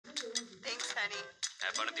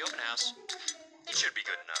had fun at the open house. It should be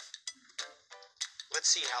good enough. Let's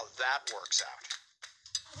see how that works out.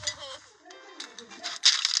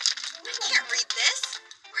 I can't read this.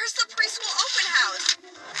 Where's the preschool open house?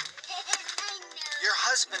 Your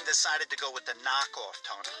husband decided to go with the knockoff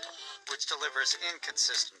toner, which delivers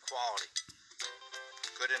inconsistent quality.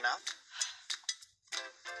 Good enough?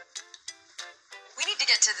 We need to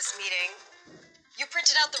get to this meeting. You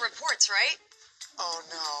printed out the reports, right? Oh,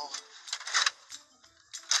 no.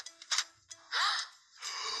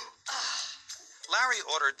 Larry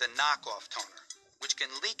ordered the knockoff toner, which can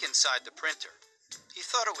leak inside the printer. He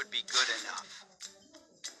thought it would be good enough.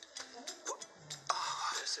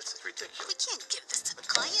 It's ridiculous. We can't give this to the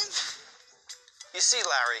client. You see,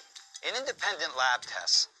 Larry, in independent lab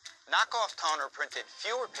tests, knockoff toner printed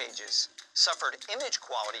fewer pages, suffered image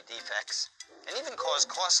quality defects, and even caused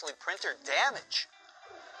costly printer damage.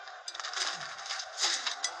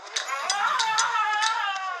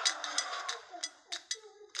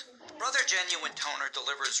 Brother Genuine Toner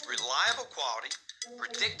delivers reliable quality,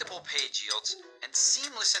 predictable page yields, and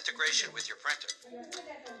seamless integration with your printer.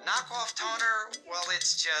 Knockoff toner, well,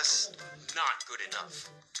 it's just Not good enough.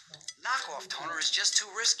 knockoff toner is just too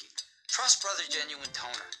risky. Trust Brother Genuine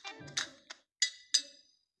Toner.